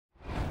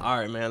All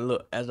right, man.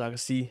 Look, as I can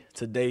see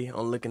today,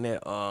 I'm looking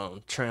at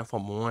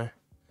Transformer 1.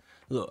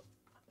 Look,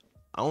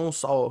 I don't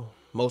saw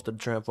most of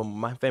the Transformer.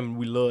 My family,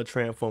 we love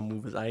Transformer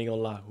movies. I ain't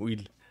gonna lie,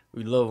 we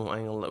love them. I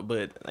ain't gonna lie,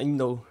 but you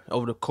know,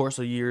 over the course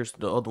of years,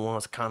 the other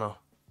ones kind of,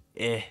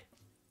 you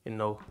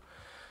know.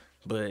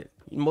 But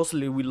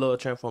mostly we love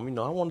Transformer. You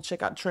know, I want to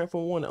check out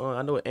Transformer 1.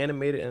 I know it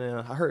animated, and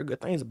I heard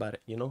good things about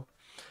it. You know,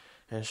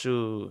 and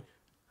shoot,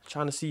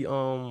 trying to see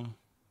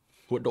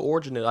what the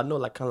origin is. I know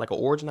like kind of like an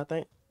origin, I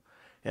think.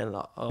 And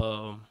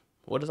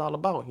what it's all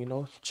about, you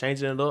know,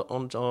 changing it up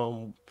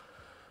on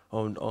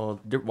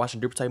watching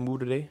different type of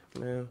movie today,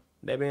 man.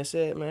 That being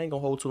said, man, I ain't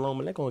gonna hold too long,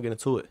 but let's go and get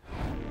into it.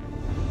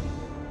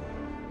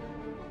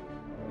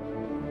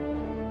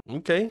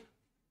 Okay.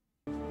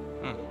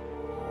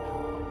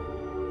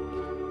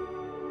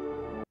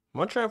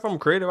 One Transformer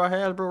creative I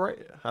had, bro,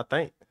 right? I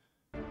think.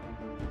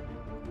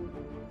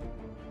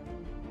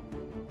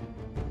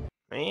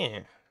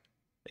 Man,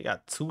 they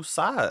got two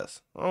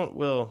sides. I don't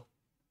know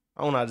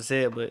how to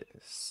say it, but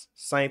it's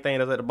same thing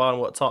that's at the bottom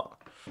what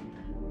top.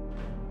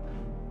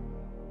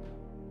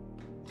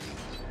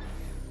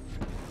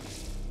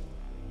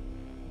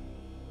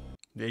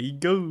 There you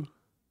go.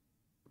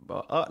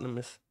 About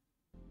Optimus.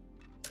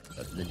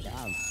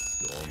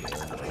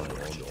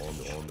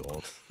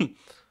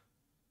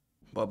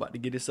 Boy, about to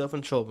get himself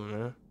in trouble,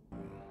 man.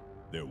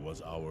 There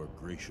was our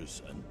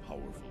gracious and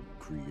powerful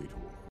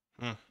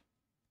creator,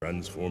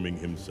 transforming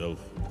himself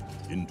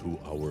into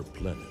our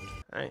planet.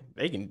 Hey,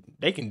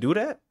 they can do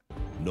that?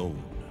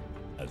 Known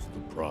as the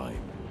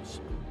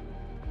Primes,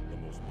 the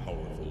most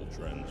powerful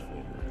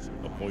Transformers,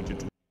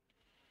 appointed to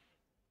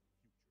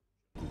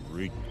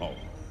great power,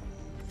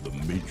 the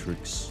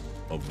matrix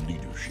of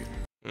leadership.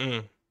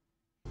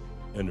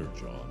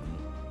 Energon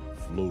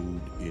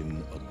flowed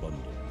in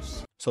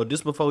abundance. So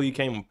this before you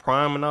came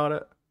Prime and all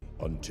that?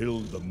 Until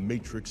the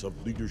matrix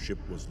of leadership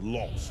was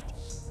lost,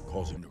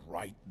 causing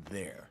right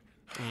there.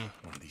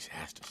 One of these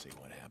has to say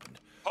what happened.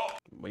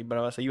 Wait, but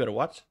I say you better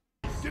watch.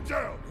 Get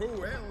down! Oh,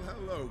 well,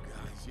 hello,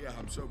 guys. Yeah,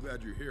 I'm so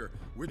glad you're here.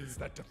 Is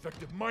that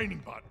defective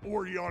mining bot,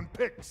 Orion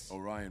Pix?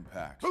 Orion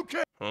Pax.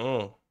 Okay.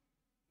 Oh,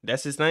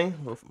 that's his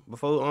name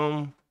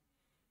before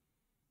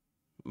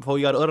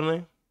you got the other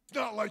name. It's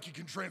not like you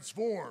can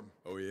transform.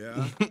 Oh,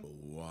 yeah?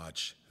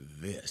 Watch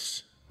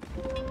this.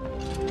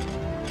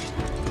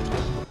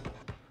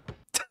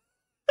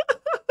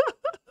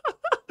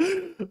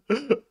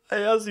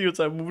 Hey, I see what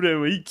type of movie that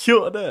was. He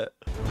killed that.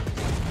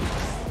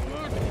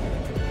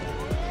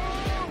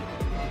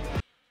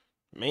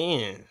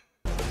 Man.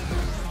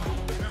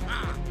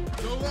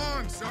 So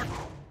long, sucker.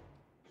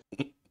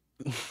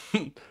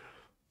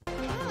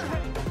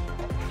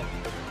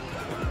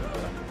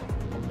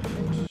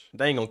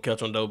 They ain't gonna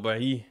catch him though, but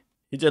he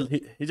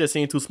just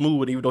seemed too smooth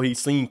with it, even though he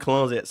seemed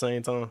clumsy at the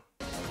same time.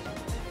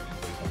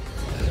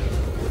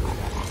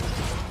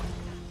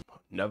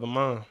 Never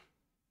mind.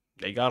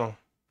 They got him.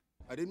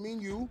 I didn't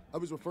mean you. I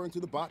was referring to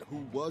the bot who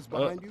was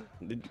behind you.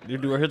 The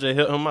dude here just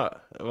help him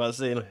out. I was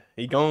saying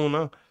he gone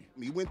now.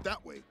 He went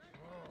that way.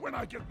 When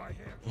I get my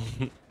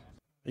hands.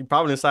 He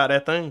probably inside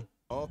that thing.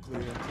 All clear.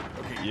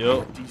 Okay,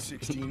 Yep.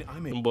 D16,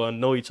 I'm in. Them boys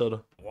know each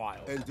other.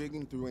 Wild. And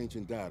digging through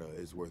ancient data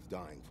is worth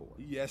dying for.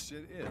 Yes,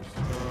 it is.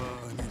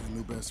 I need a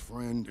new best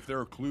friend. If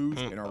there are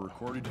clues in our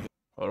recorded hit,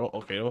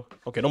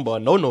 Okay, them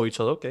boys know each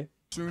other. Okay.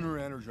 sooner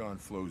Energon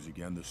flows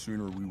again, the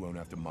sooner we won't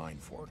have to mine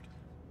for it.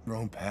 Your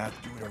own path,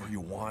 do whatever you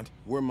want.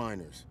 We're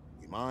miners.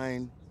 We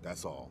mine,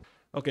 that's all.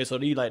 Okay, so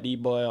these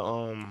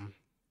boy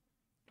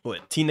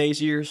what, teenage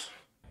years?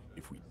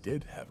 If we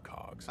did have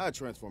cogs, I'd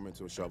transform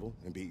into a shovel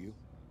and beat you.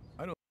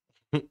 I don't.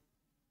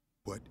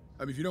 What?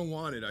 I mean, if you don't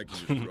want it, I can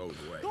just throw it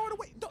away. Throw it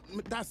away.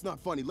 That's not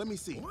funny. Let me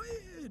see. Why?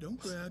 Don't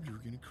grab, you're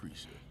gonna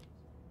crease it.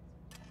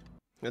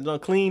 It's done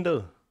clean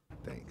though.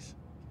 Thanks.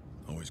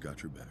 Always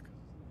got your back.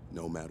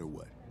 No matter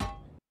what.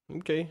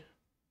 Okay.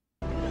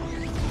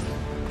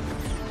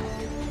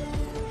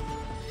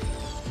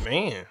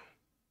 Man.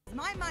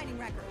 My mining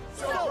record.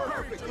 So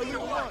perfect. Look at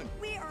one.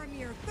 We are a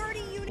mere 30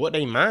 units. What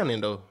they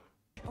mining though?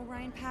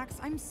 Orion Pax,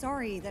 I'm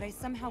sorry that I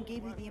somehow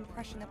gave you the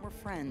impression that we're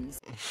friends.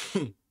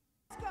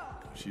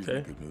 She's in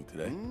a good mood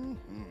today.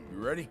 You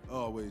ready?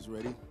 Always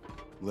ready.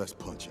 Let's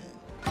punch in.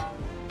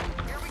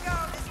 Here we go.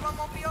 This one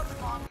won't be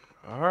open long.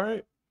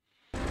 Alright.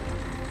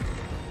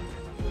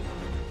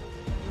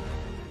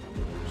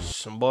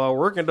 Some boy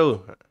working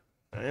though.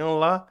 I ain't gonna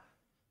lie.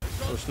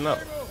 Oh snap.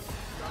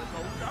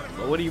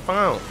 But what do you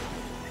found?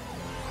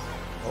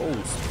 Oh.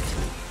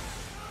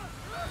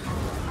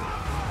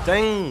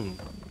 Dang.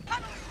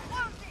 Tunnel is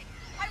closing.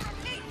 I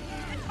repeat,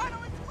 the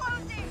tunnel is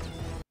closing.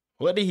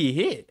 What did he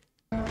hit?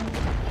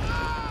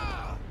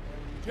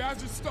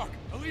 Jazz is stuck.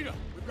 Alita,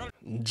 we've got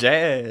to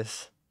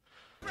Jazz.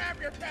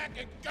 grab your pack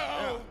and go.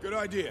 Yeah, good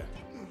idea.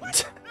 No.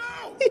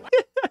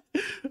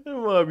 That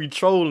boy be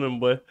trolling,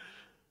 boy.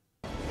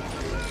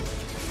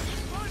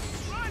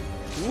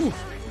 Ooh.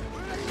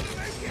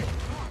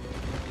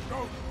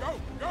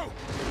 Go.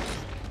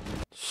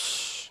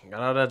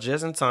 Got out of that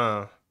just in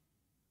time.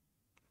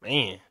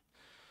 Man.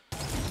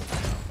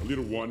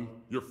 Little one,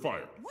 you're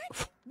fired.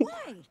 What?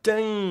 Why?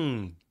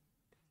 Dang.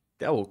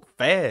 That was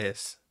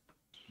fast.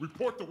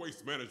 Report to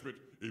waste management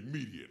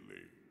immediately.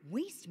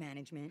 Waste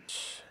management?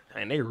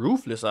 And they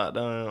ruthless out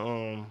there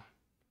in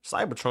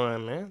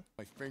Cybertron, man.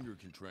 My finger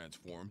can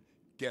transform.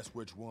 Guess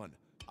which one?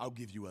 I'll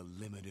give you a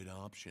limited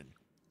option.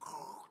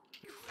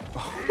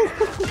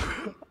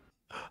 I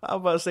was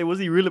about to say, was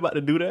he really about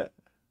to do that?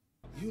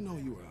 You know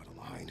you were out of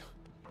line.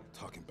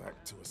 Talking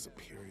back to a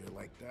superior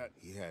like that,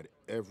 he had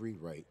every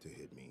right to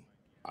hit me.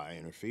 I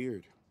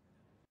interfered.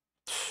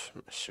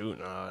 Shoot,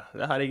 nah.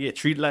 That's how they get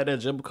treated like that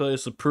just because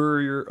it's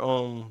superior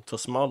to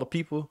smaller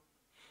people?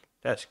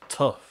 That's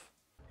tough.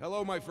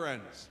 Hello, my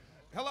friends.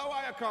 Hello,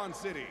 Iacon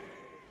City.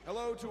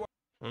 Hello to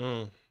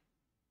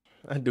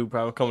That dude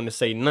probably coming to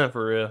say nothing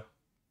for real.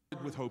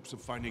 with hopes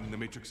of finding the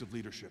matrix of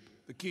leadership,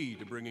 the key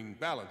to bringing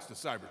balance to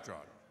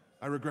Cybertron.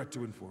 I regret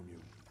to inform you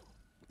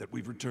that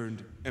we've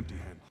returned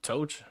empty-handed.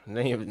 Told you.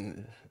 They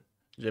ain't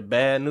just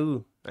bad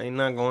news. Ain't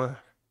not going.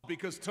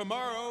 Because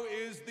tomorrow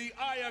is the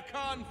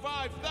Iacon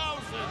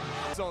 5000.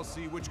 Let's all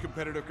see which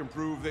competitor can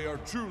prove they are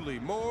truly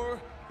more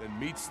than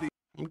meets the...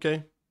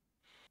 Okay.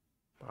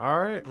 All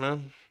right,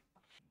 man.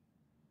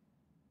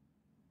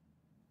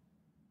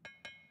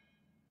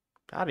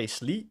 How they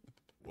sleep?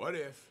 What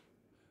if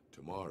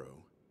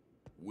tomorrow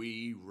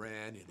we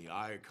ran in the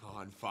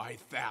Iacon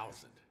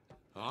 5000?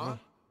 Huh?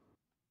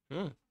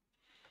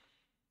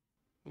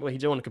 What, he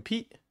just want to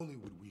compete? Only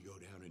would we go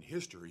down in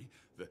history,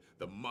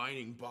 the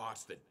mining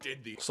bots that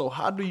did the... So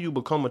how do you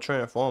become a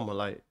transformer?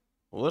 Like,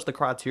 what's the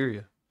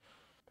criteria?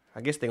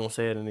 I guess they gonna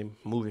say it in the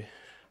movie.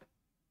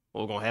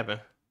 What's gonna happen?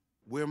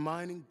 We're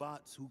mining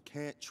bots who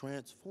can't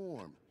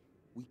transform.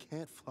 We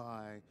can't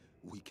fly.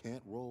 We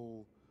can't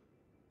roll.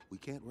 We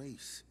can't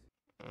race.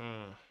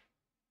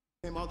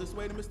 Came all this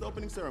way to miss the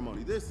opening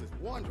ceremony. This is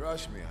wonderful.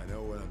 Trust me, I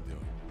know what I'm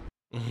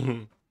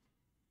doing.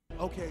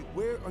 Okay,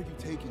 where are you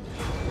taking me?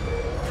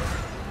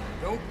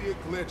 Don't be a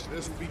glitch.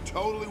 This will be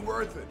totally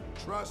worth it.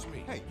 Trust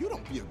me. Hey, you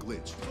don't be a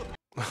glitch.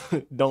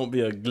 Don't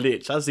be a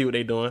glitch. I see what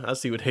they doing. I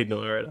see what they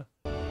doing right now.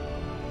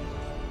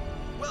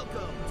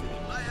 Welcome to the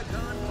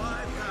Iacon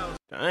 5000.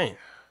 Dang.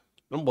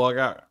 Them boy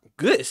got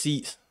good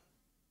seats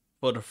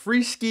for the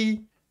free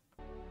ski.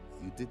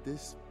 You did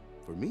this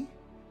for me?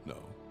 No,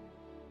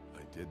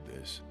 I did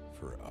this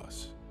for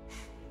us.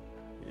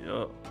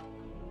 Yup.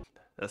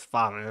 That's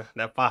fine, man.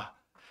 That's fine.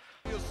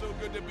 Feels so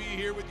good to be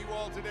here with you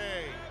all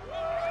today.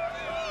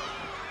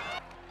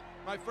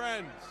 My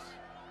friends,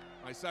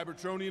 my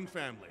Cybertronian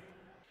family.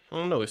 I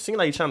don't know. It seemed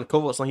like he's trying to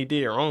cover up something he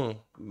did wrong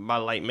by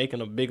like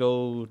making a big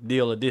old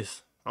deal of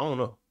this. I don't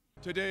know.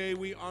 Today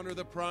we honor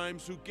the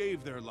primes who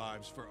gave their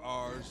lives for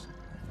ours.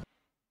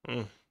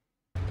 Dang.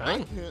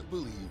 I can't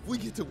believe we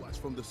get to watch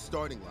from the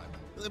starting line.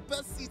 The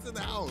best seats in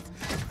the house.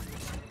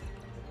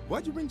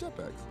 Why'd you bring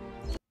jetpacks?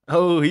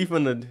 Oh, he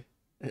finna.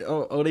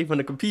 Oh, they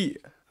finna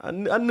compete. I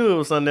knew it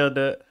was something else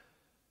that.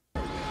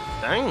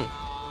 Dang.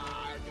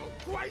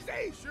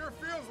 Crazy! Sure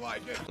feels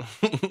like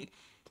it.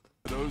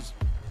 Are those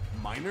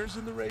miners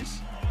in the race?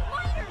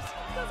 Miners!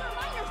 Those are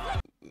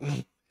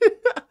miners!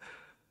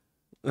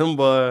 Them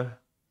boy.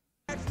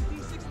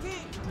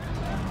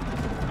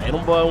 Hey,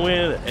 them boy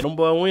win. Hey, them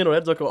boy win. Or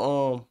that joker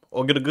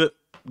or get a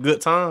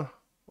good time.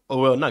 Oh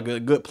well, not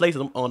good place.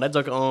 That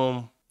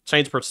joker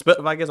change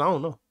perspective. I guess I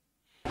don't know.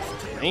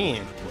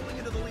 Man. Pulling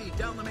into the lead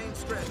down the main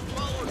stretch,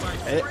 followed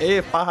by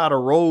If I had a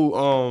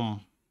road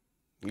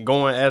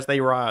going as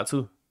they ride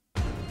too.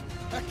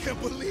 I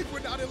can't believe we're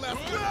not in last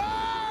place.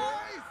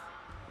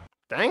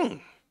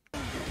 Dang.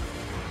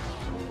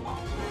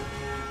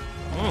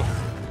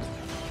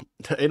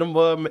 Hey, them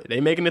boy, they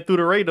making it through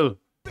the raid though.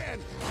 Man,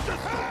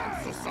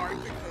 I'm so sorry,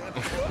 big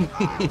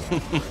man.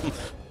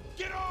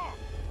 Get off!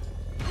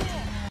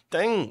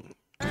 Dang.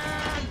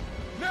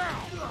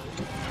 Now!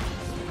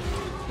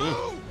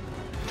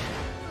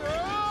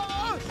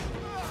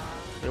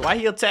 Why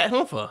he attack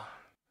him for?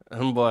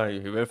 Them boy,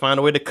 you better find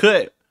a way to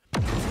cut.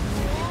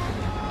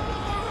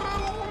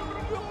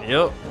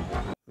 Yep.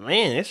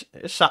 Man, it's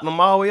shot them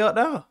all the way up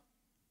there.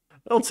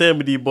 Don't tell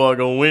me these boys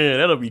gonna win.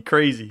 That'll be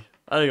crazy.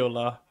 I ain't gonna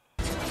lie.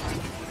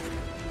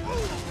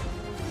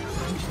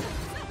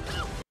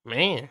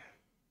 Man.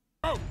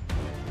 four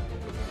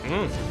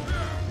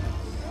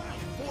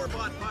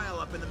bot pile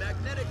up in the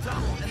magnetic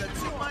tunnel, and the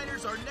two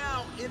miners are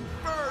now in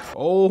first.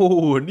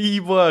 Oh,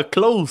 these boys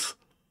close.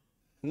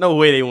 No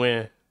way they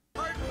win.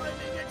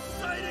 Heartbreaking,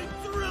 exciting,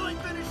 thrilling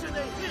finish in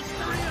the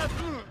history of...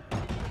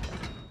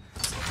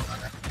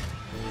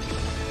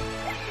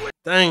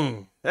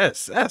 Dang,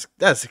 that's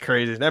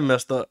crazy. That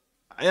messed up.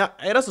 Hey,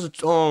 that's a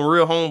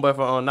real homeboy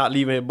for not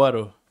leaving his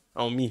butter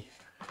on me.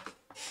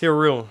 He a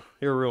real one.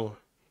 He a real one.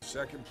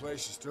 Second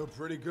place is still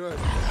pretty good.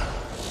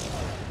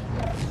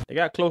 They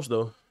got close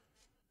though.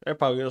 They're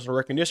probably getting some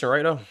recognition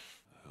right now.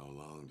 How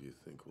long do you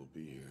think we'll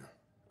be here?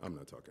 I'm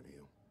not talking to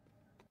you.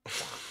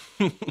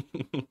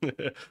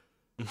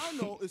 I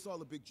know it's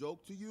all a big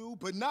joke to you,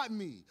 but not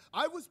me.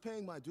 I was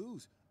paying my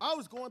dues. I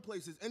was going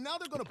places, and now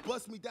they're gonna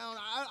bust me down.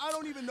 I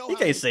don't even know. You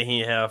can't say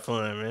he ain't have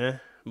fun, man.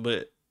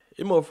 But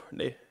it more.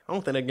 I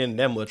don't think they're getting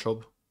that much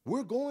trouble.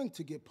 We're going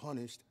to get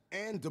punished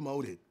and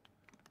demoted.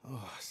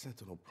 Oh,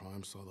 Sentinel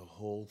Prime saw the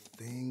whole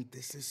thing.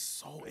 This is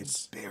so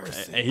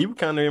embarrassing. Hey, he was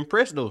kind of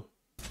impressed though.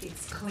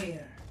 It's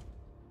clear.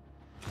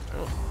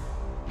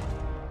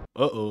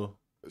 Uh-oh.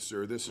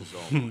 Sir, this is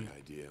all my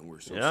idea, and we're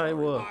so Yeah, sorry. it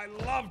was. I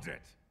loved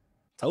it.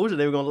 Told you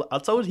they were gonna. I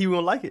told you he was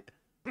gonna like it.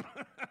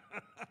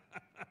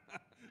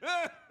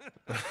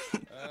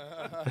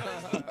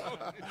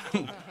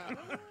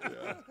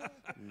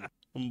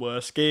 I'm boy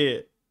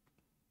scared.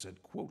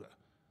 Said quota.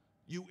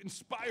 You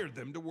inspired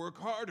them to work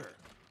harder.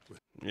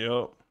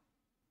 Yup.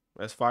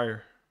 That's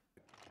fire.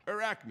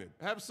 Arachnid,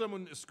 have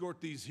someone escort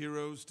these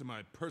heroes to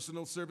my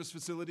personal service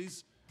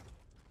facilities.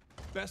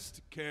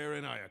 Best care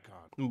in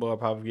Iacon. Them boy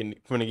probably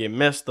gonna get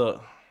messed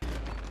up.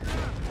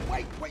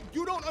 Wait,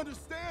 you don't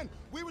understand.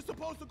 We were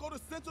supposed to go to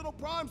Sentinel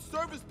Prime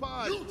service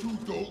pod. You two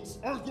dolts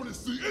aren't going to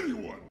see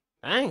anyone.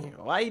 Dang,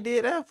 why you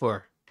did that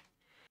for?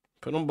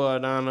 Put them boy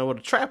down there with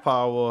a trap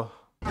power.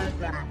 You're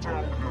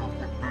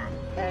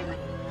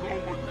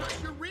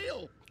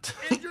real,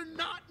 and you're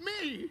not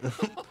me.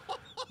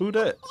 Who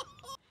that?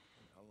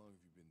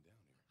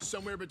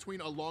 Somewhere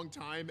between a long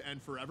time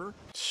and forever.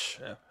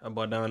 That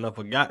boy down there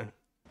forgotten.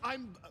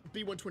 I'm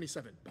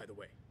B127, by the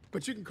way,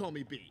 but you can call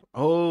me B.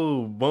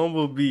 Oh,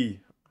 Bumblebee.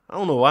 I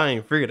don't know why I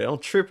ain't figured that. I'm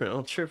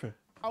tripping.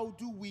 How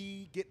do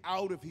we get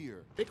out of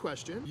here? Big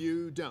question.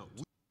 You don't.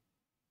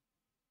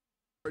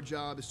 Our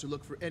job is to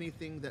look for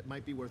anything that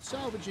might be worth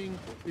salvaging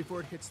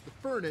before it hits the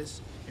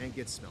furnace and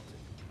gets smelted.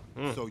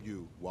 So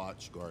you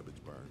watch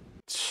garbage burn.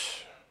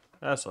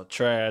 That's a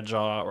trash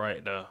job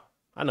right there.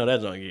 I know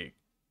that's gonna get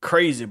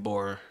crazy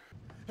boring.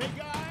 Hey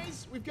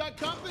guys, we've got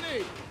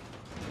company.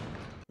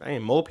 There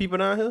ain't more people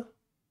down here.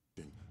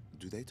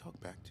 Do they talk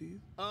back to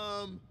you?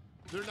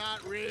 They're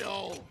not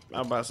real. I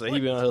was about to say he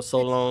been out here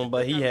so long,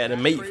 but he had to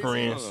make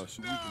friends. So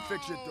we can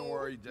fix it. Don't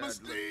worry, Dad.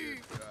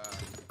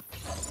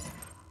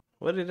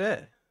 What is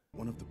that?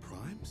 One of the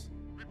primes?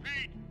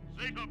 Repeat,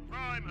 Zeta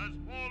Prime has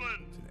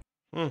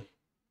fallen.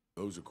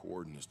 Those are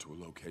coordinates to a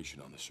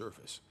location on the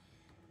surface.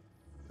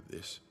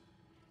 This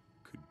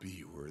could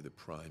be where the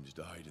primes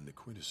died in the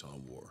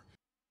Quintesson War.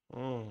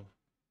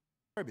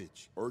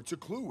 Garbage. Or it's a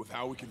clue of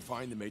how we can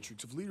find the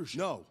Matrix of Leadership.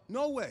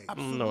 No way.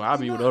 No, I'll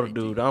be with the other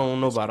dude. I don't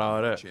know about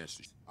all that.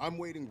 I'm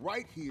waiting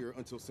right here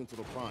until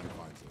Sentinel Prime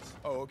finds us.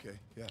 Oh, okay,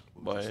 yeah.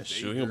 Boy,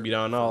 shoot, he gonna be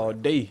down there all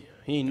day.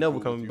 He ain't never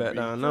coming back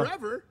down there.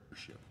 Forever.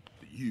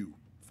 That you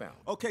found.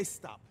 Okay,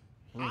 stop.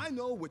 I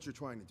know what you're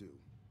trying to do,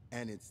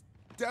 and it's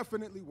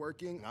definitely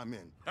working. I'm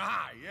in.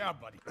 Ah, yeah,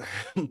 buddy.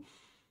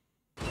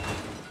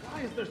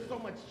 Why is there so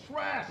much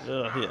trash?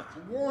 Yeah.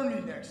 Warn me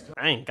next time.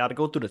 I ain't gotta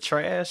go through the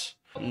trash.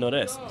 No,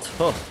 that's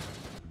tough.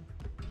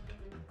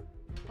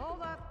 Hold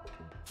up.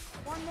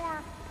 One more.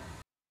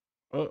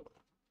 Oh,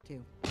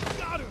 Two.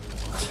 Got him.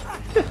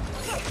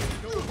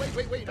 No,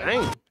 wait.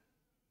 dang.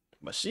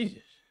 But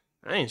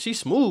she's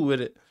smooth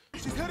with it.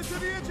 She's headed to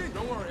the engine.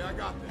 Don't worry, I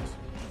got this.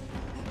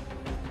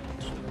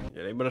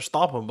 Yeah, they better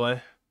stop her,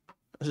 boy.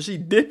 She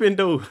dipping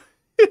though.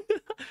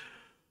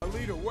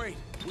 Alita, wait.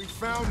 We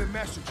found the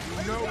message.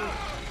 You know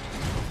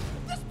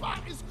This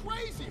bot is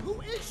crazy.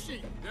 Who is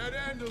she? Dead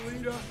end,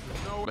 Alita.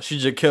 No. But she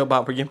just care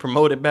about getting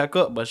promoted back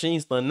up, but she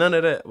ain't done none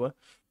of that, boy.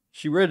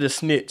 She ready to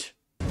snitch.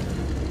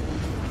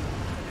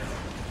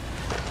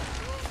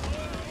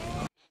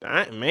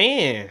 Dang,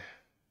 man.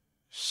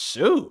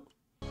 Shoot.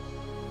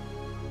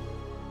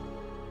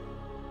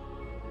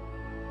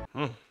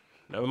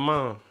 Never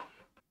mind.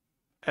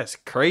 That's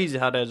crazy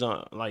how that's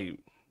on, like,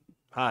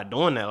 how I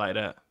doing that like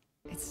that.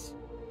 It's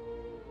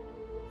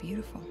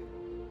beautiful.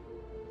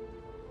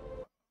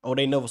 Oh,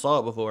 they never saw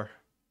it before.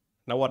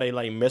 Now why they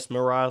like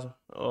mesmerized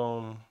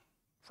from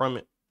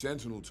it.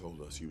 Sentinel told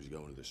us he was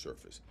going to the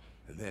surface,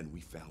 and then we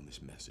found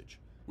this message.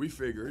 We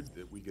figured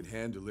that we could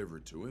hand deliver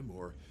it to him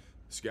or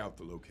scout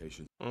the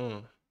location.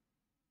 All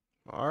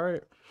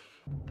right.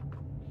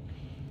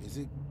 Is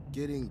it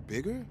getting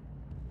bigger?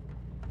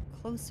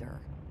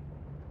 Closer.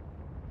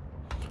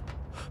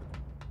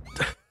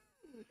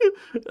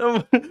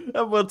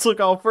 That boy took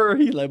off fur.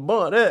 He like,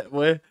 bought that,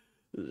 boy.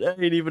 I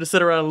ain't even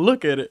sit around and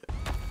look at it.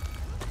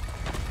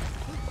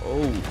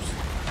 Oh,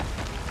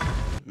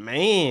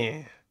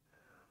 man.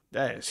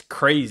 That is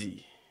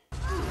crazy.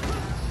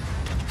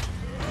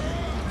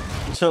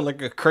 It sounds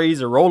like a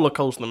crazy roller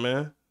coaster,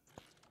 man.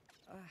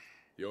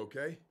 You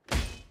okay?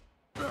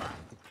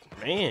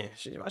 Man,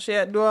 why she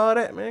had to do all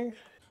that, man?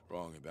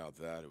 Wrong about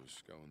that. It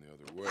was going the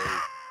other way.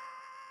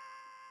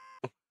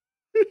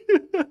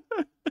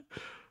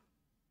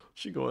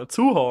 She going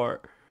too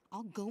hard.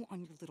 I'll go on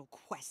your little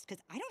quest,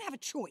 because I don't have a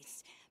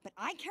choice. But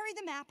I carry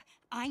the map,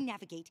 I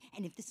navigate,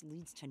 and if this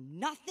leads to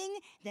nothing,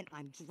 then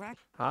I'm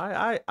dragged. All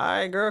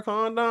right, girl,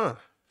 calm down.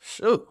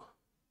 Shoot.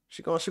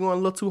 She going a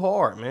little too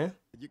hard, man.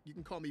 You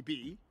can call me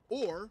B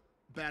or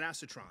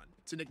Badassatron.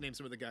 It's a nickname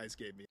some of the guys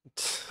gave me.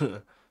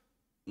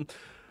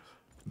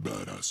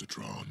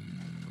 Badassatron.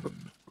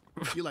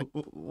 You like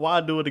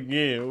Why do it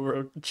again,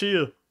 bro?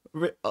 Chill.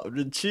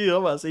 Chill.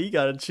 I'm about to say, you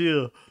gotta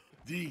chill.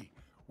 D,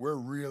 we're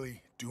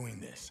really doing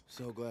this.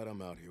 So glad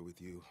I'm out here with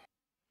you.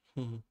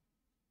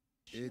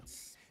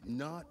 It's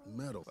not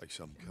metal. Like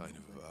some kind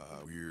of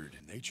weird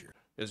nature.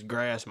 It's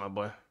grass, my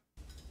boy.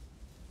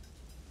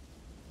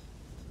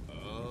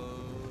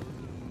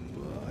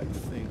 I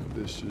think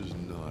this is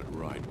not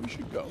right. We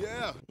should go.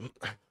 Yeah.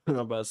 I'm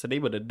about to say they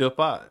better dip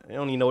out. They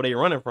don't even know where they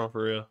running from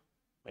for real.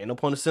 Ain't no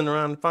point in sitting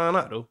around and find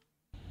out though.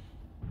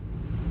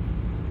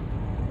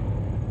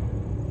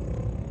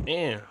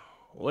 Damn,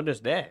 what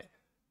is that?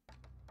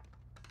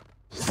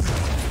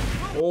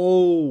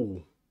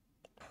 Oh.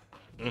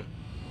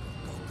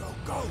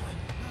 Go.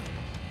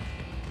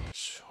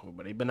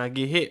 But they better not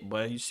get hit,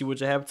 but you see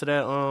what you have to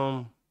that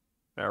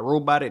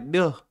robotic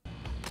there.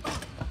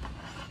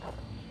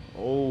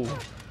 Oh,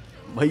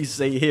 but he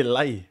say he hit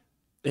light.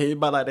 He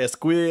about like that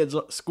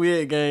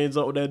squid games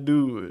up with that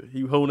dude.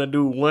 He holding that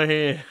dude with one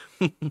hand.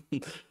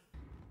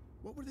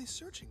 What were they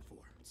searching for?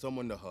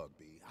 Someone to hug,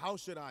 B. How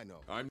should I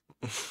know?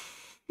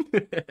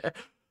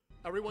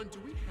 Everyone, do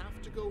we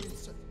have to go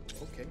inside?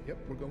 Okay, yep,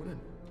 we're going in.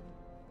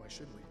 Why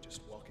shouldn't we?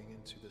 Just walking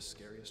into the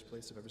scariest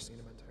place I've ever seen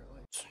in my entire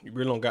life. You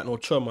really don't got no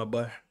choice, my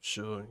boy.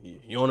 Sure,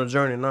 you on a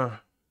journey now.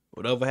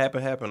 Whatever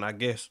happened, I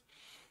guess.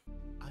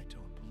 I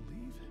don't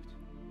believe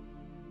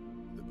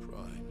it. The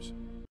Primes.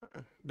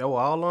 That was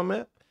all on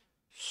that?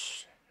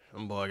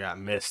 Them boy got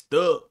messed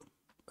up.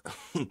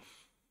 Megatron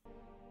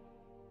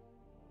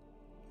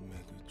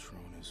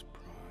is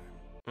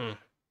Prime.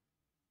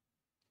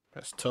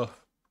 That's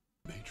tough.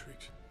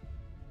 Matrix.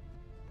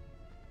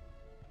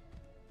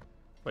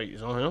 Wait,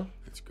 it's on him?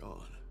 It's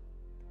gone.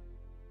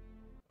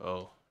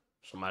 Oh,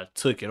 somebody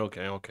took it.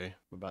 Okay. I'm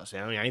about to say,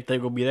 I ain't think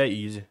it'll be that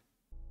easy.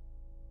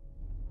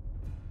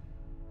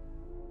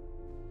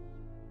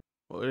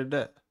 What is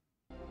that?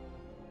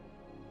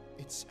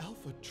 It's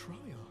Alpha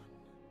Trion.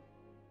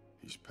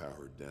 He's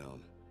powered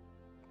down.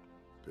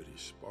 But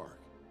he's spark.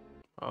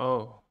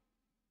 Oh,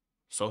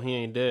 so he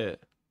ain't dead.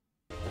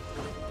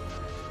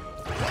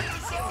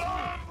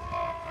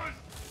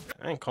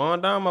 I ain't calm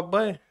down, my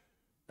boy.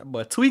 That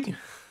boy tweaking.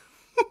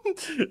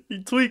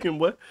 He tweaking,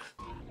 boy.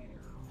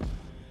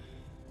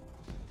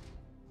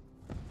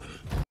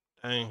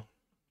 Dang.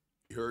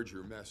 We heard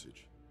your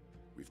message.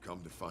 We've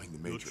come to find the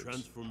Your Matrix.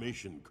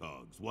 transformation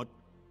cogs. What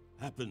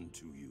happened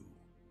to you?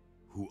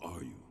 Who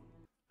are you?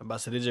 I'm about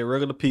to say, they're just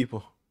regular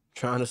people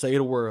trying to save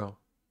the world.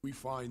 We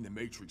find the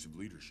Matrix of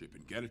leadership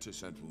and get it to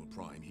Sentinel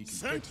Prime. He can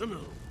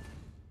Sentinel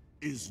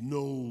is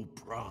no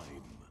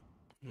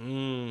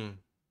Prime.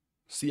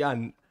 See,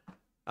 I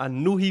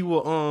knew he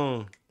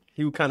was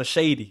kind of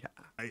shady.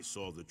 I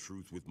saw the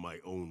truth with my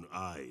own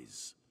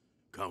eyes.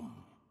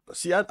 Come.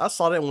 See, I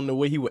saw that one the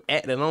way he was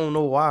acting. I don't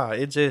know why.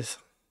 It just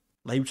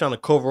like he was trying to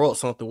cover up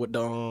something with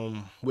the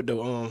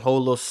whole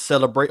little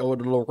celebrate or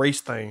the little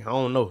race thing. I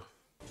don't know.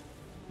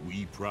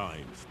 We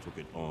Primes took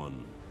it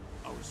on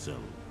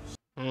ourselves.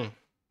 We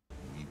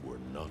were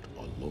not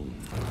alone.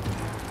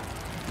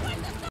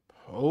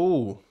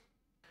 Oh,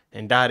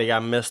 and Daddy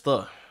got messed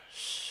up.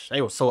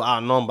 They were so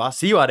outnumbered. I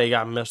see why they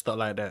got messed up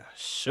like that.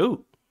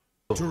 Shoot.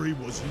 Victory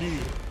was near.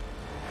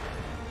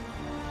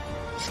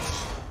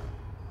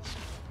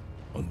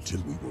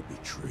 Until we were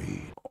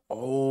betrayed.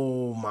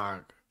 Oh my!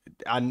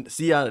 I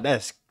see.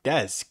 That's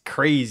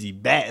crazy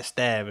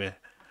backstabbing.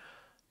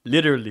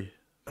 Literally.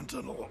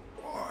 Sentinel,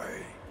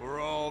 why? For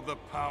all the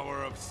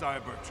power of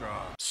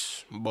Cybertron.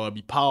 Boy,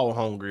 be power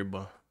hungry,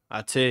 but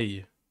I tell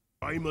you.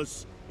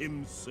 Primus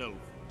himself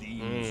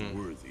deems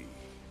worthy.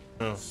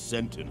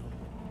 Sentinel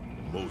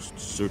most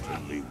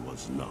certainly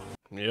was not.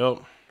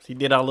 Yep. He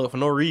did all that for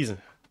no reason.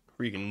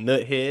 Freaking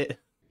nuthead.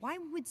 Why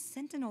would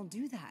Sentinel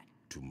do that?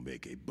 To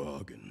make a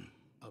bargain.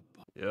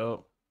 Yep.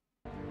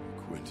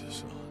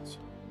 Quintessence.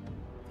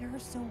 There are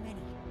so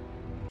many.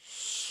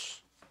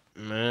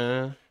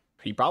 Man.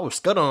 He probably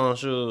scud on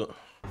shit.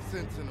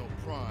 Sentinel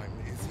Prime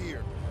is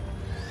here.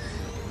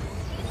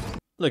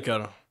 Look at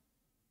him.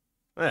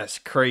 That's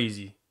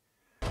crazy.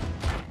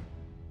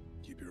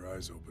 Keep your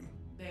eyes open.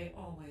 They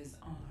always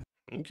are.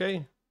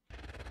 Okay.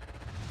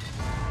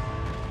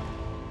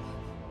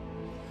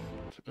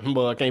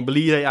 But I can't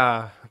believe they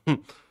are.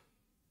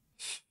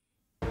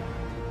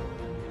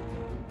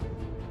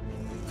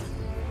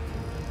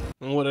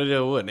 What are they?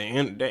 What?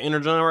 That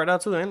energon right now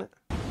too, ain't it?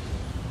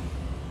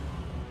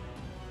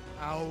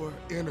 Our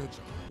energy.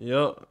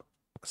 Yup.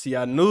 See,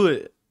 I knew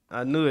it.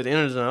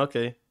 Energon.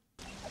 Okay.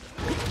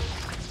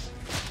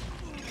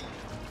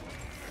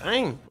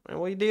 Dang, man,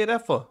 what you did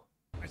that for?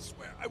 I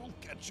swear I will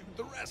get you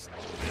the rest.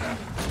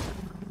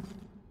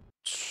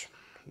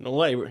 No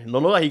way. No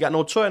way. He got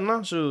no choice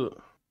now. Should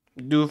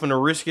do it from the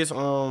risk his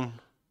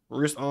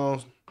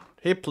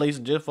place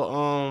just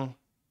for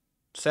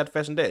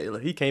satisfaction that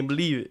like, he can't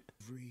believe it.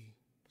 Every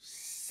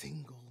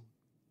single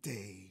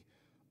day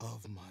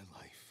of my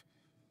life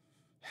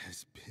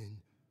has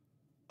been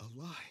a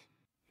lie.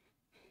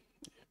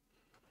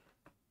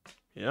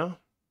 Yeah.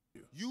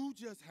 You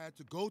just had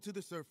to go to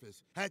the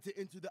surface, had to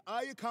enter the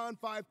Iacon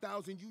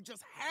 5000. You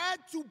just had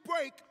to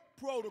break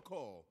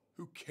protocol.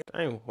 Who cares?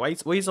 Dang,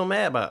 what you so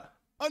mad about?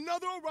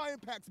 Another Orion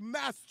Pack's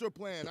master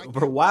plan.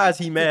 Bro, why is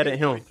he mad at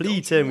him?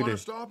 Please tell me Want to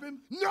this. stop him?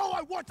 No,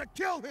 I want to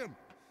kill him.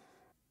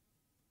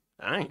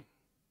 Dang.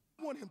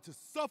 I want him to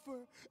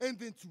suffer and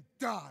then to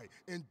die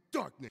in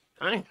darkness.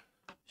 Dang.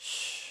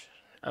 Shh.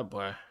 That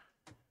boy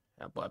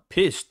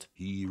pissed.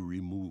 He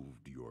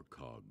removed your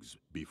cogs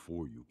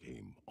before you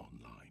came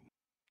online.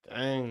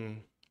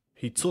 Dang.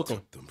 He took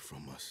them. Them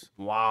from us.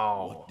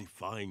 Wow. What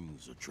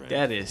defines a transformer?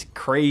 That is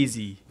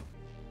crazy.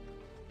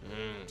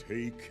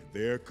 Take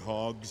their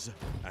cogs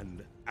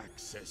and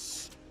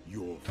access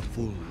your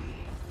full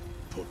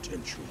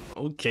potential.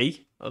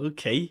 Okay.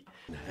 Okay.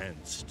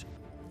 Enhanced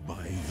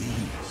by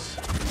these.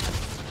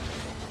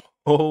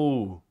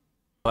 Oh.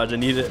 I just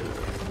need it.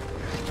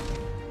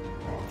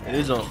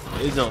 It's on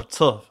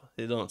tough.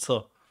 It's on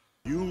tough.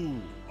 You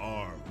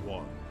are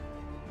one.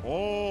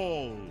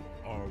 All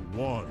are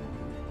one.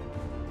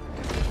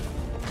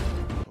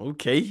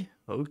 Okay.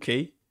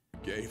 Okay.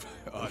 Gave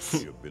us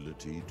The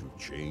ability to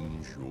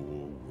change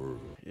your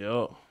world.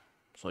 Yo.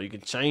 So you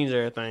can change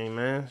everything,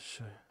 man.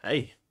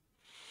 Hey.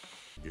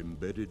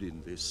 Embedded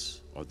in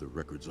this are the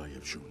records I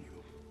have shown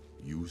you.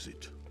 Use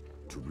it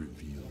to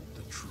reveal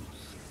the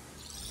truth.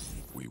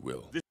 we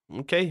will.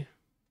 Okay.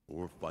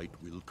 Your fight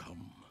will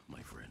come,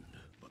 my friend,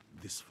 but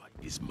this fight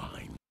is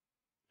mine.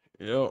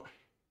 Yo.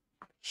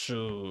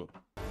 Sure.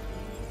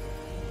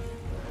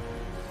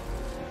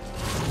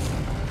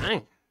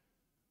 Dang.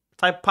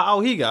 Type of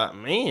power he got,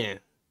 man.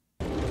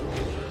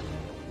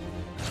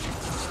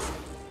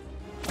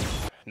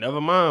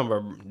 Never mind,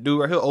 bro. Dude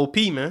right here, OP,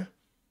 man.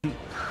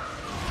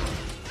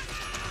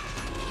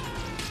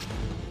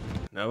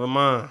 Never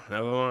mind.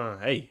 Never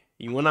mind. Hey,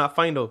 you went out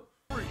fine though.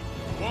 3,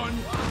 1.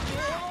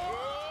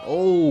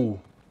 Oh.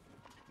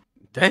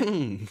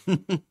 Dang. It's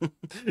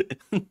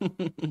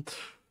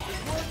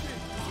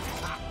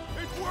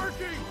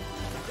working.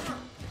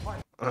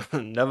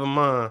 Never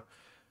mind.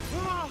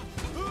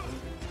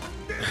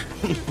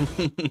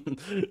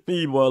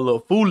 He boy a little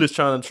foolish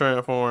trying to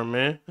transform,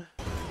 man.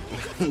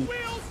 I'm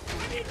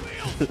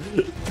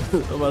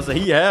about to say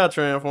he had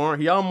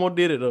transformed. He almost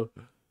did it though.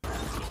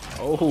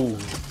 Oh.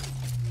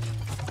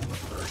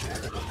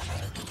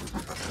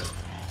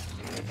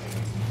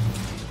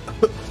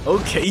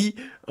 Okay.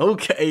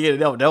 Okay.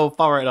 That was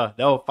fire right there.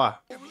 That was fire.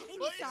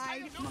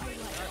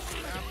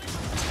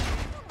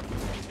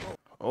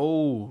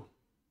 Oh.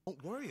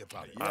 Don't worry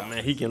about it. Oh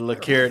man, he can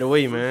look carried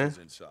away, man.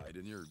 Inside,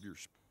 and you're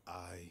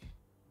I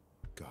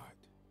got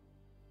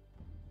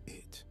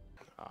it.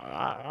 All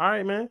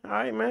right, man. All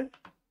right, man.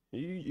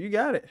 You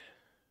got it.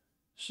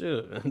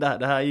 Sure.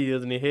 That's how he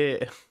is in his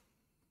head.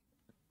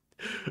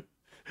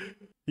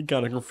 He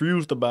kind of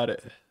confused about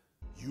it.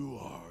 You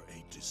are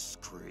a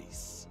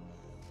disgrace.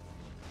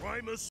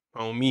 Primus.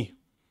 On me.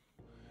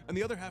 And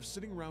the other half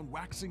sitting around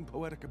waxing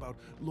poetic about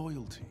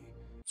loyalty.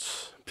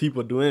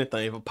 People do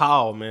anything for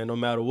power, man, no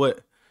matter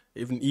what.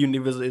 Even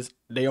if it's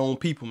their own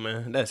people,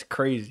 man. That's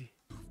crazy.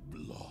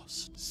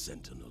 Lost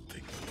Sentinel.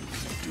 Think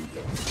you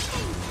can do.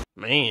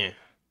 Man.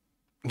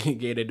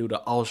 Get to do the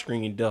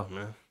all-screen death,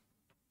 man.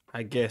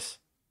 I guess.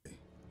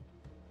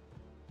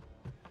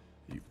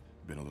 you've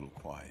been a little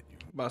quiet.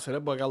 About to say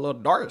that boy got a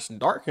little dark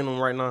in him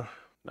right now.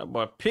 That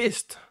boy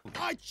pissed.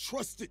 I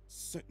trusted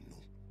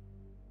Sentinel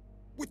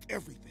with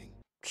everything.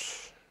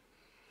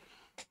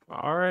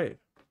 All right.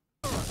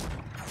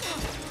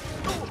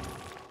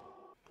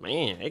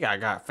 Man, they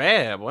got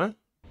fab, boy.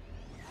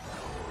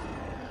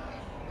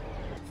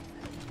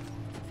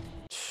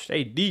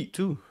 They deep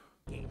too.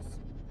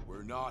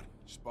 We're not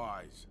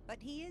spies. But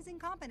he is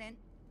incompetent.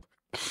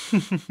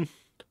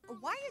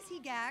 Why is he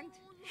gagged?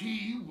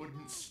 He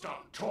wouldn't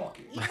stop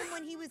talking, Even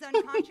when he was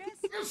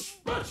unconscious?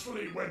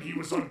 especially when he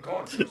was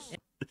unconscious.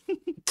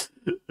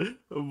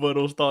 But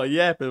don't start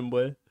yapping,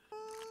 boy.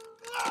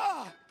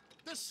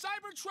 The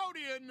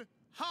Cybertronian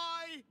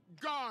High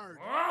Guard.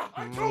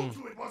 I told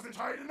you it wasn't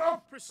tight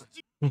enough.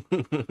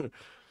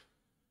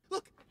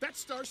 Look,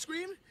 that's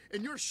Starscream,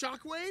 and your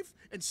Shockwave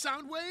and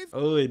Soundwave.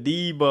 Oh,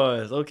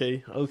 D-Buzz.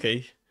 Okay,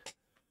 okay.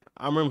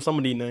 I remember some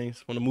of these names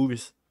from the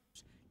movies.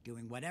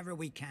 Doing whatever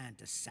we can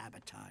to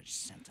sabotage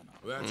Sentinel.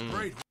 Well, that's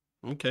great.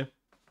 Okay.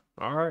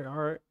 All right, all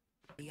right.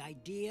 The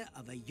idea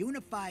of a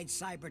unified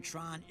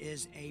Cybertron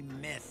is a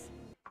myth.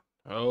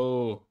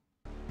 Oh.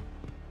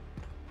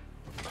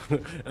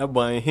 That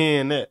boy ain't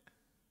hearing that.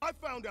 I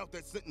found out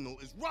that Sentinel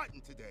is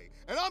rotten today,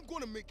 and I'm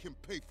gonna make him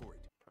pay for it.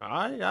 All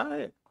right, all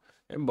right.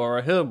 That boy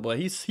right here, boy,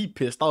 he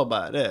pissed off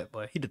about that,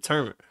 boy. He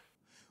determined.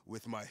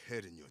 With my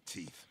head in your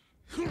teeth.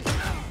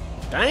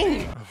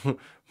 Dang.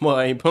 Boy,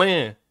 I ain't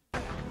playing.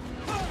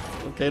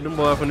 Okay, them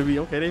boy finna be,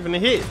 okay, they finna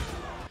hit.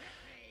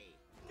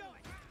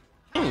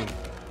 Hmm.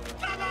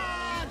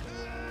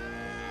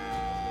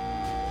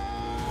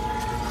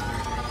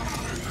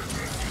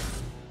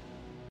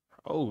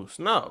 Oh,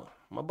 snap.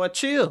 My boy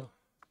chill.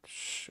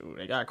 Shoot,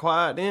 they got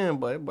quiet then,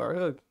 but that boy right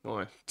here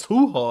going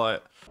too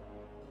hard.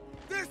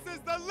 This is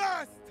the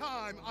last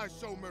time I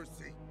show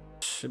mercy.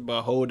 Shit, but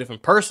a whole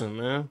different person,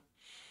 man.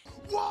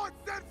 Once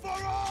and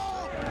for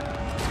all!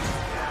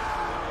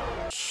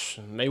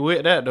 They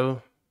with that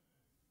though.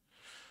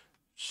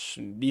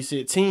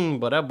 Decent team,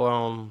 but that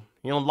boy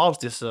he don't lost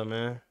this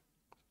man.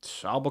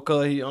 All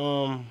because he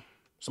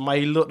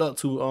somebody he looked up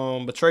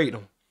to betrayed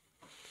him.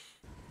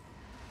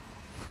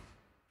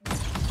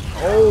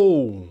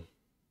 Oh.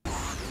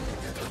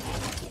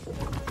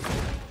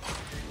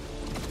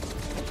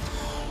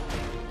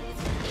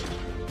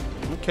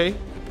 Okay.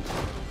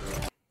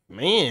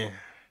 Man.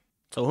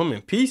 Tore him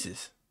in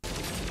pieces.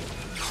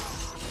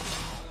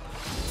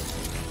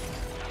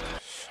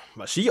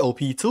 But she OP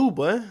too,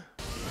 boy.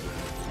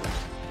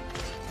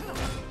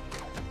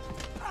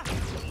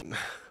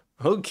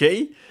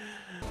 Okay.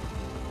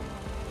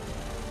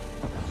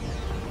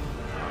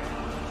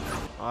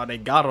 Oh, they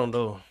got him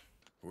though.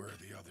 Where are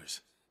the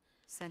others?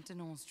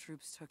 Sentinel's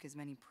troops took as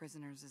many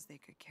prisoners as they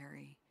could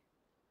carry.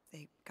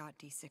 They got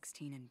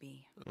D-16 and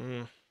B.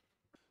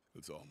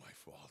 It's all my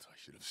fault. I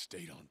should have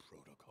stayed on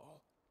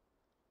protocol.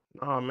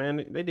 Oh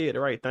man, they did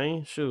the right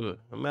thing. Sure,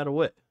 no matter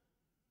what.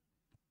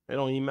 It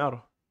don't even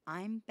matter.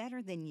 I'm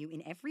better than you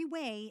in every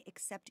way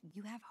except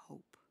you have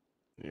hope.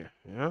 Yeah.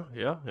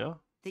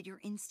 That your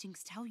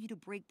instincts tell you to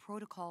break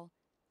protocol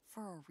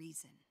for a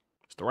reason.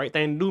 It's the right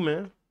thing to do,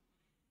 man.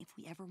 If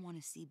we ever want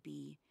to see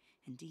B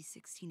and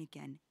D-16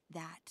 again,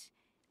 that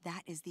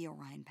is the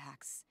Orion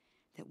Pax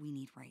that we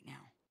need right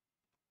now.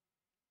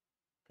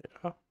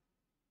 Yeah.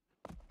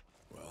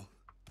 Well,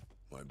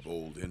 my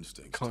bold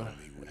instincts tell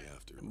me we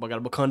have to. But gotta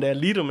become that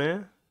leader,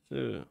 man.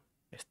 Sure.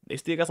 They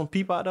still got some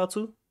people out there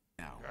too.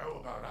 How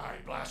about I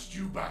blast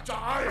you back to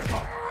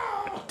Iowa?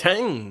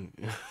 Dang.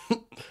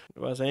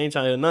 I ain't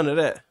trying to hear none of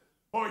that.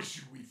 Why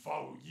should we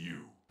follow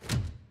you?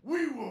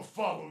 We will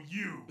follow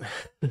you.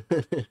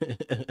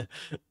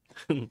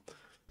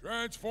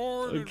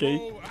 Transform and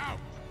roll out.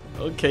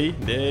 Okay,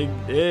 there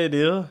it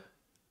is.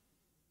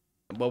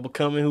 But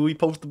becoming who we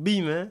supposed to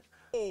be, man.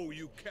 Oh,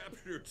 you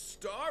captured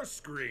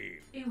Starscream.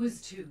 It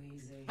was too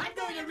easy. I'm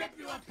going to rip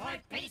you apart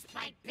piece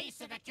by piece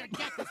so that your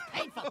death is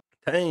painful.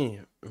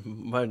 Dang,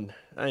 but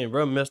I ain't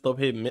bro messed up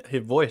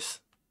his voice.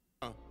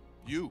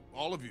 You,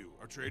 all of you,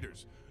 are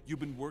traitors. You've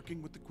been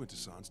working with the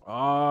Quintessons.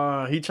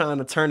 Ah, he trying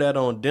to turn that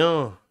on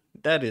them.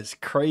 That is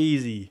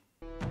crazy.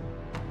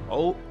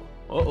 Oh,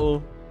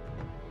 uh-oh.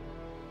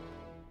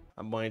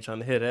 My boy ain't trying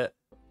to hear that.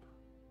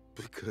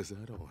 Because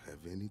I don't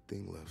have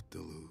anything left to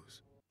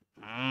lose.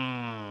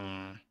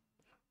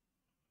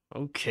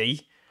 Okay.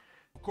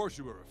 Of course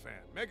you were a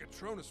fan.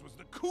 Megatronus was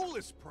the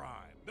coolest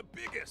prime, the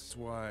biggest. That's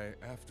why,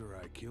 after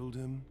I killed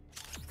him,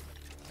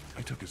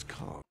 I took his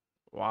cog.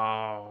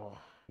 Wow.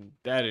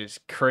 That is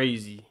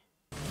crazy.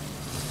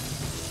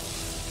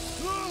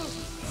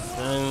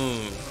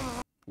 Dang.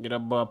 Get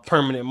up a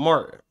permanent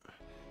mark.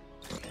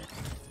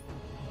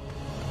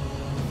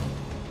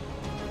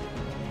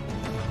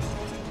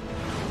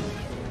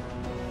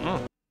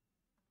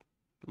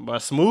 But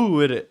smooth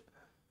with it.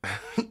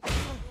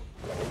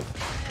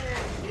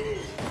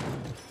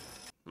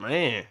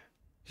 Man.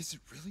 Is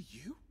it really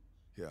you?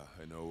 Yeah,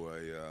 I know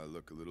I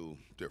look a little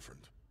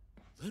different.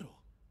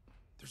 Little?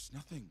 There's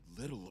nothing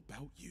little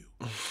about you.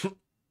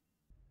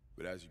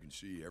 But as you can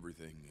see,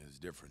 everything is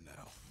different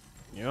now.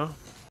 Yeah.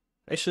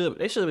 They should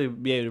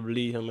be able to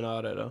believe him and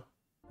all that though.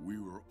 We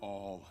were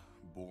all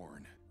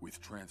born with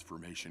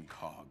transformation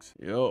cogs.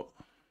 Yup.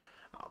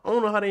 I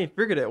don't know how they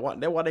figured that.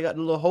 That's why they got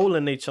the little hole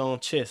in their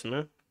chest,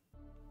 man.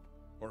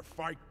 Or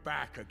fight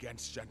back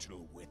against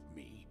Sentinel with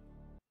me.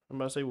 I'm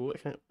about to say, well,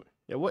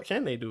 what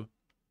can they do?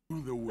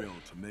 Do the will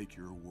to make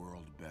your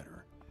world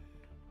better.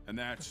 And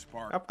that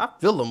spark. I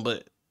feel them,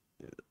 but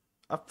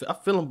I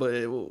feel them,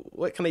 but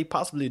what can they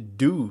possibly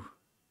do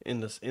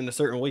in a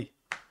certain way?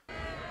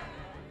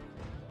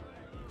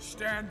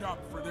 Stand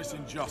up for this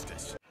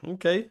injustice.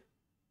 Okay.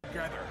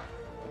 Together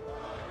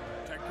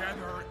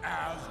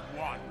as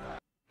one.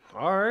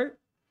 All right.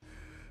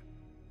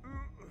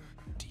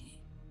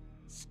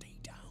 Stay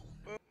down.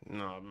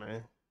 No,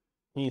 man.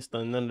 He ain't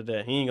stunned none of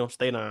that. He ain't gonna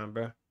stay down,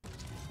 bro.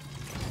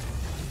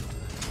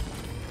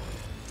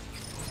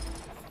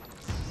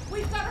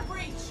 We've got a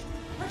breach.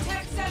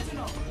 Protect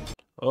Sentinel.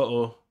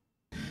 Uh-oh.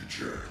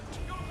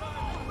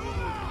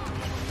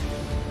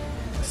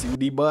 See what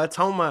these boys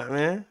talking about,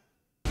 man.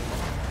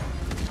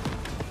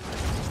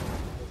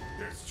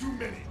 There's too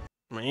many.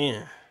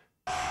 Man.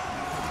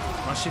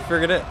 Why she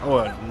figured that?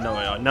 Oh,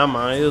 no, never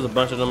mind. It was a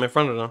bunch of them in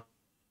front of them.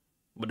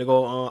 But they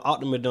go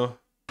Optimus them.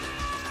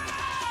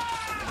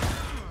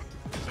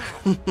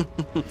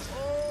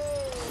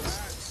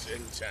 That's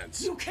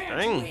intense. You can't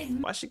Dang.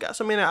 win. Why she got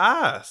so many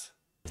eyes?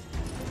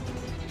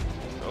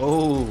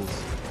 Oh.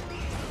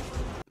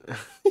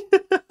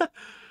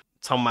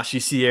 Talking about she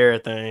see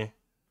everything.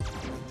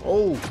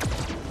 Oh.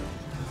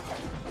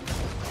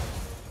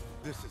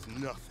 This is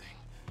nothing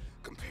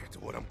compared to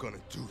what I'm gonna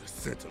do to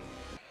Sentinel.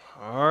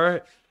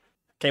 Alright.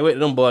 Can't wait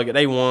till them boys get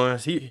they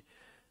ones.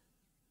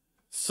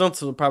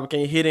 Sentinel probably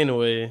can't hit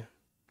anyway.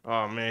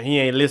 Oh man, he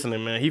ain't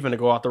listening, man. He finna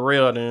go off the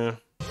rail then.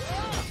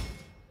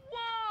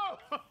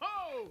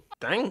 Whoa!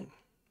 Dang.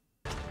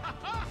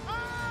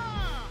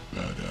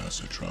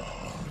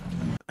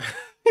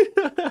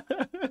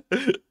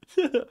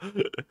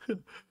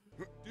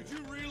 Did you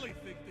really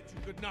think that you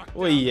could knock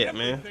Where down you at,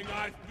 man? everything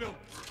I've built?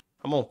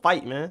 I'm gonna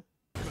fight, man.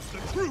 Because the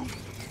truth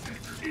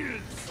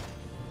is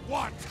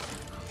what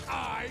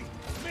I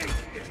make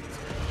it.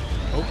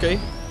 Okay.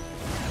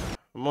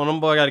 Come on, them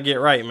boy gotta get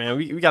right, man.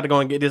 We gotta go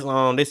and get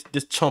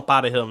this chump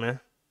out of here, man.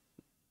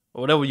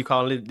 Or whatever you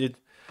call it.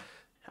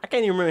 I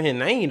can't even remember his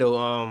name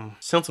though.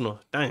 Sentinel.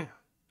 Dang.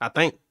 I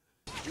think.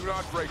 Do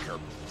not break her.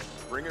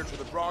 Bring her to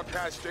the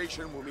broadcast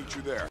station. We'll meet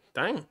you there.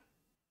 Dang.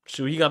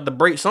 Shoot, he got to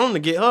break something to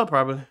get her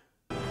probably.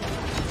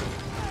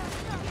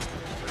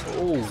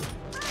 Oh.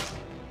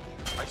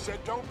 I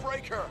said don't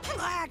break her.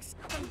 Relax.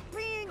 I'm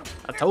being.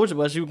 I told you,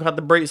 but you have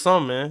to break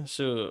something, man.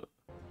 Sure.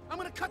 I'm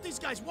gonna cut these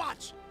guys.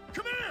 Watch.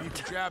 Come here.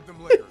 Jab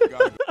them later.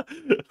 Got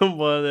it.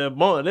 Boy, they're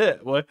born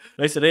that, boy.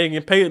 They said they ain't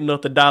getting paid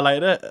enough to die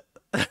like that.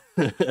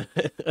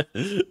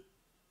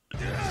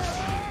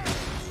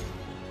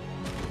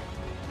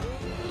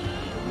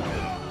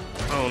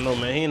 I don't know,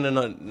 man. He ain't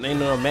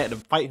enough mad to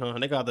fight, huh?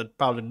 They got to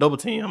probably double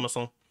team him or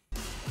something.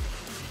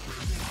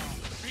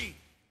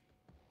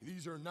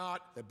 These are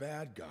not the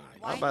bad guys.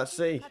 I'm about to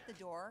say. Cut the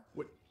door.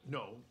 What?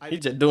 No. He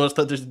just doing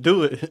stuff just to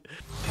do it.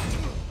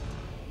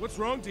 What's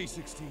wrong,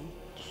 D16?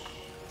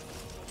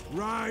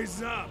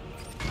 Rise up.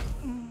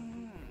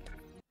 Come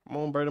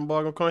on, bro. Them boy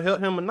gonna come help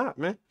him or not,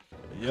 man.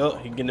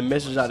 Yup, he getting the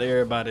message out to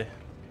everybody.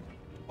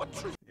 What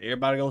truth?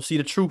 Everybody gonna see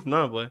the truth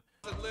now, boy.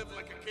 Live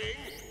like a king.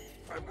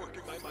 I'm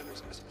working my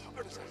miners as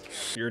hard as I can.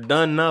 You're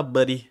done now,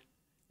 buddy.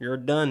 You're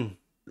done.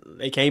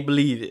 They can't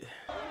believe it.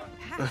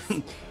 Pax,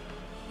 we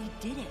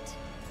did it.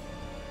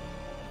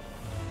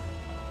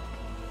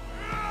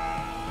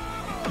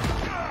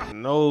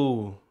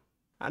 No,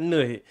 I knew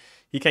it.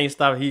 He can't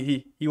stop.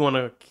 He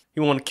wanna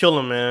kill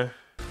him, man.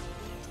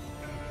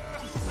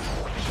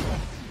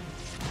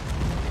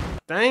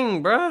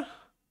 Dang, bruh.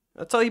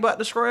 I told you about to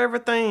destroy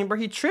everything, bro.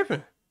 He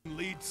tripping.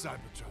 Lead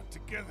Cybertron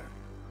together.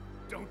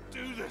 Don't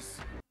do this.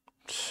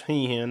 He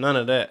ain't hearing none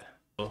of that.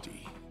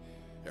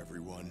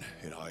 Everyone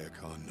in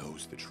Iacon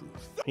knows the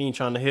truth. He ain't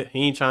trying to hit.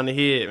 He ain't trying to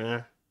hit,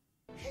 man.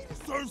 He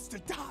deserves to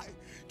die.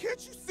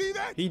 Can't you see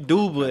that? He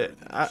do, but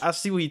I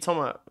see what he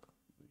talking about.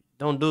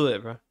 Don't do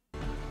it, bro.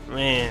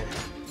 Man.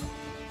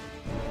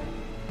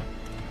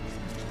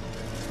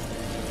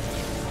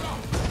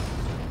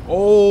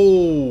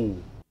 Oh.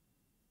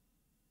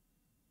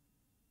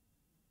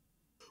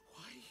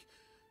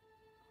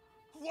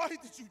 Why did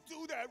you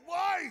do that?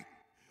 Why?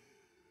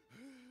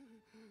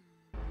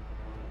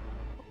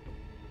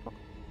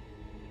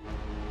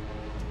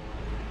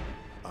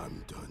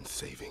 I'm done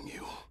saving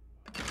you.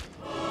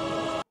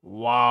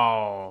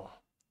 Wow.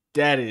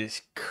 That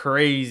is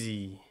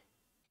crazy.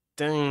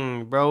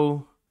 Dang,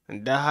 bro.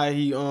 And that how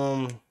he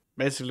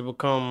basically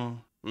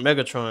become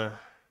Megatron.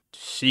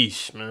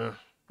 Sheesh, man.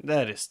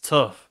 That is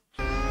tough.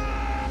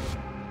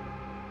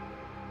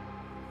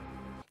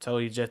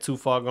 Told you just too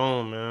far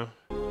gone, man.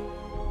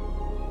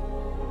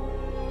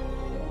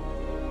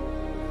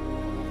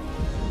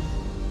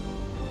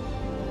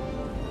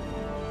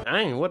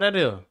 Dang, what that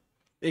is?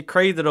 It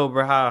crazy though,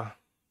 bro, how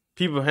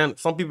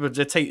some people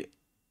just take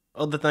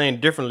other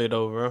things differently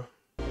though, bro.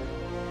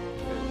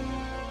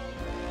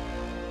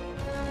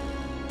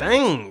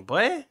 Dang,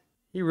 boy.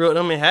 He wrote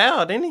them in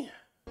hell, didn't he?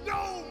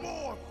 No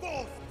more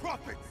false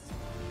prophets.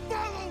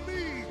 Follow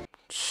me.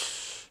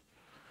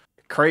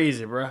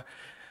 Crazy, bro.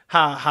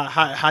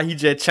 How he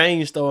just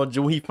changed though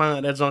when he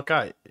found that junk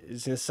out.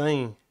 It's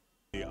insane.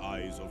 The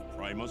eyes of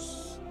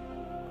Primus,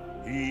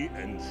 he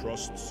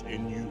entrusts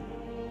in you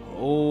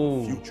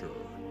Oh. the future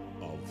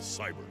of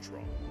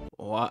Cybertron.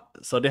 What?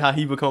 So then how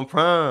he become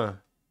Prime?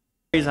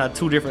 Crazy how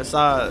two different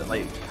sides,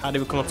 like how they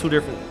become two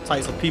different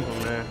types of people,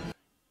 man.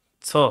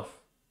 Tough.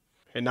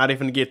 And now they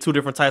finna get two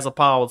different types of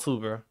power too,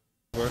 bro.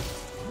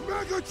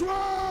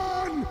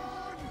 Megatron!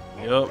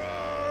 Yup.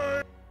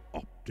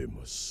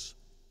 Optimus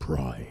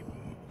Prime.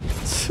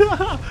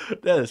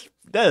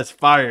 That's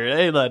fire.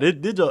 Hey, like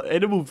they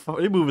move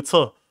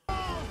tough.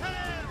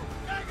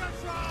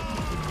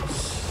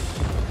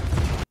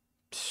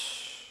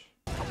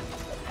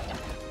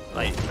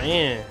 Like,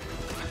 man.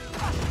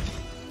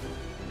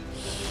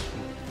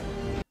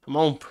 Come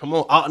on,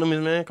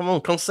 Optimus, man.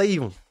 Come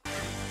save him.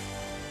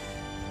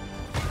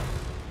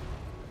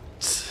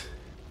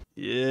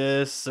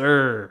 Yes,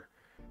 sir.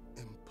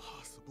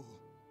 Impossible.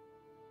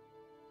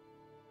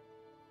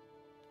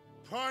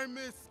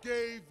 Primus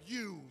gave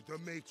you the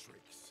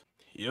Matrix.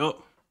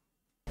 Yup.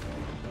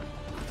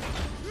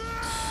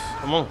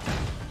 Come on.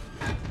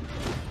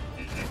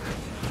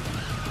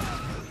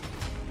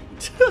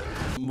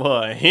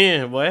 Boy,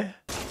 him, boy.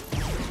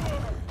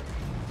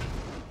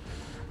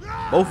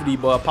 Both of these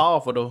boys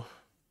powerful though.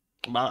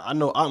 But I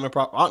know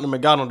Optimus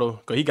got him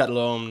though, cause he got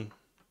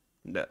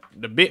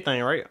the big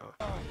thing, right?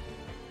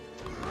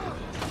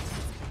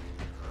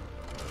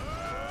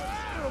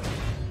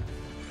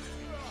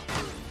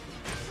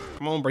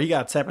 Come on, bro. He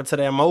gotta tap into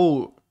that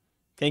mode.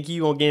 Can't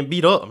keep on getting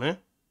beat up, man.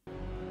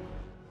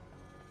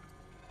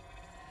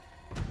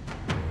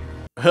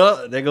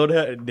 Huh? They go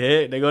there.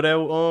 They go there.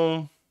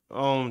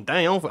 Dang,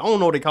 I don't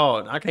know what they call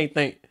it. I can't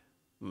think.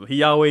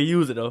 He always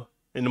use it though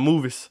in the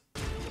movies.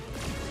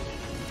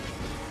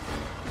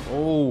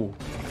 Oh.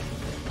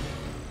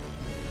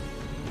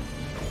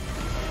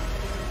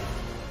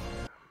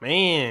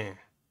 Man.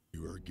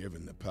 You are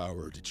given the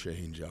power to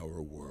change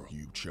our world.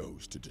 You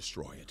chose to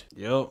destroy it.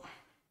 Yep.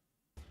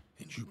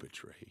 And you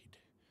betrayed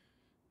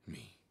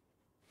me.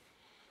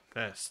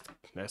 That's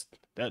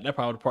that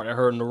probably the part that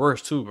hurt him the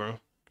worst too, bro.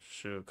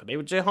 Sure, cause they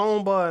were just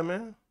homeboy,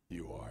 man.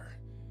 You are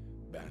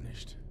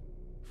banished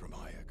from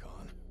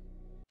Iacon.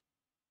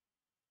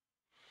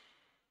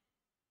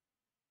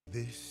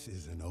 This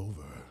isn't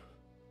over,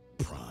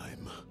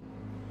 Prime.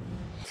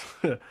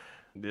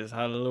 This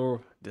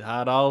how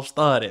it all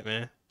started,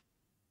 man.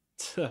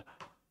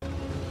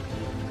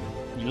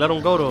 You let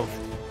him go though.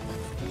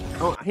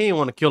 Oh, he didn't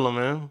want to kill him,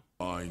 man.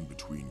 Line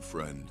between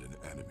friend and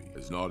enemy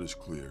is not as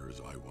clear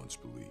as I once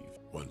believed.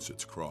 Once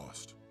it's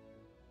crossed,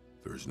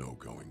 there's no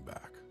going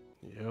back.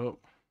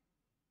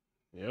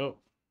 Yep.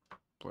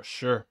 For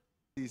sure.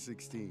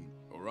 T-16.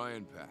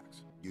 Orion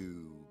Pax.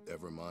 You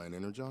ever mind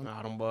Energon?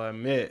 I don't boy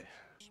admit.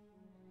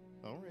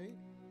 All right.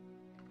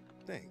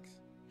 Thanks.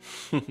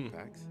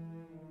 Pax.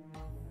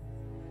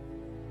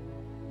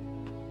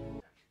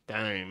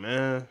 Dang,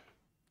 man.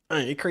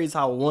 It crazy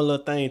how one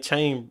little thing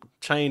chain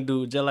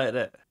dude just like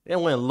that. It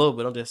went a little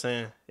bit, I'm just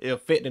saying. It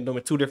affected them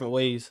in two different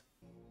ways.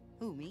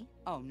 Who, me?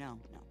 Oh, no.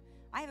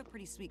 I have a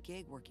pretty sweet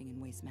gig working in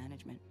waste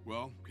management.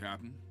 Well,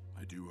 Captain,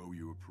 I do owe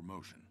you a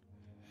promotion.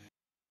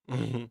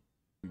 I'm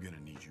gonna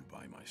need you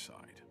by my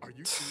side. Are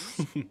you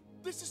serious?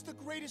 This is the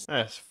greatest.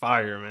 That's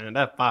fire, man.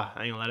 That fire.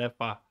 I ain't gonna lie, that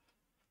fire.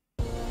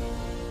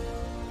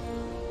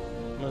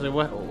 I say,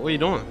 what are you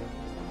doing?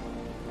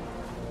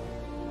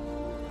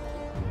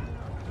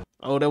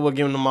 Oh, they were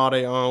giving them all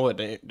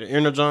they the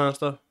energon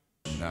stuff.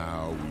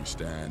 Now we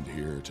stand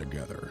here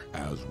together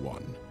as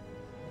one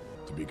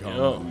to become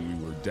who we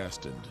were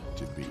destined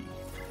to be.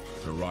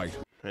 To right.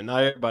 And now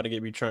everybody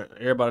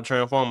everybody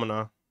transforming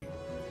now.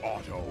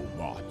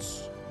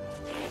 Autobots.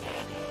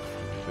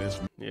 This.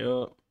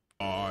 Yep.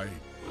 I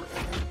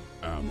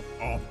am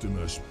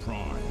Optimus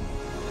Prime.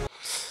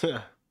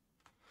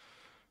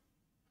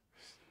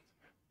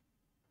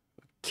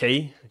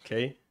 Okay.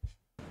 Hey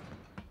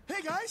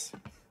guys,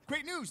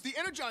 great news! The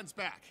Energon's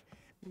back.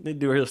 They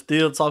dude here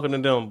still talking to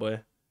them,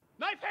 boy.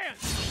 Knife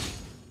hands.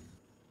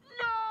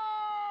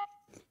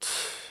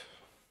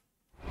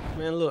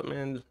 Man,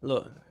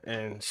 look,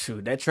 and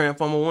shoot, that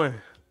Transformer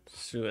 1.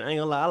 Shoot, I ain't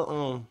gonna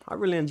lie, I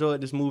really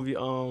enjoyed this movie,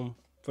 from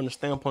the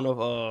standpoint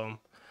of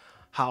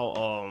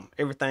how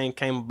everything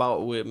came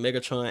about with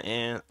Megatron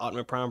and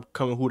Optimus Prime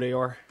becoming who they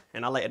are,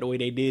 and I like the way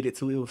they did it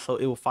too. It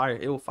was fire,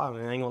 man.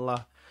 I ain't gonna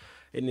lie,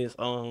 and it's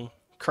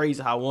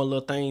crazy how one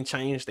little thing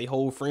changed their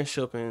whole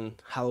friendship and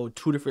how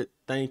two different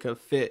things could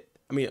fit.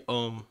 I mean,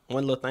 one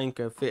little thing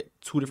could fit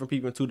two different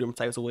people in two different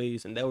types of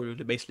ways, and that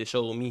really basically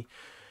showed me.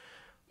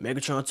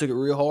 Megatron took it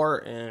real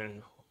hard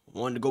and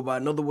wanted to go by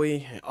another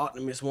way, and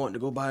Optimus wanted to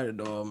go by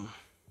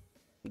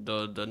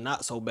the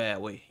not so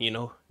bad way, you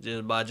know,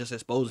 just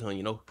exposing him,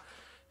 you know.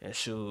 And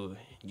sure,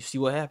 you see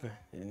what happened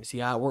and you see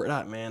how it worked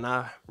out, man.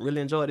 I really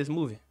enjoyed this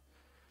movie.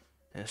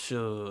 And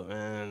sure,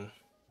 man,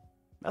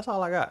 that's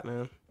all I got,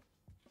 man.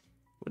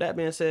 With that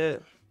being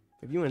said,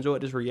 if you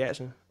enjoyed this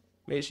reaction,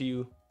 make sure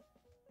you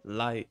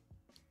like,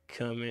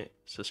 comment,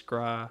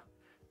 subscribe.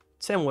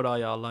 Tell me what all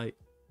y'all like.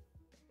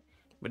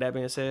 With that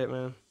being said,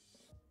 man,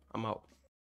 I'm out.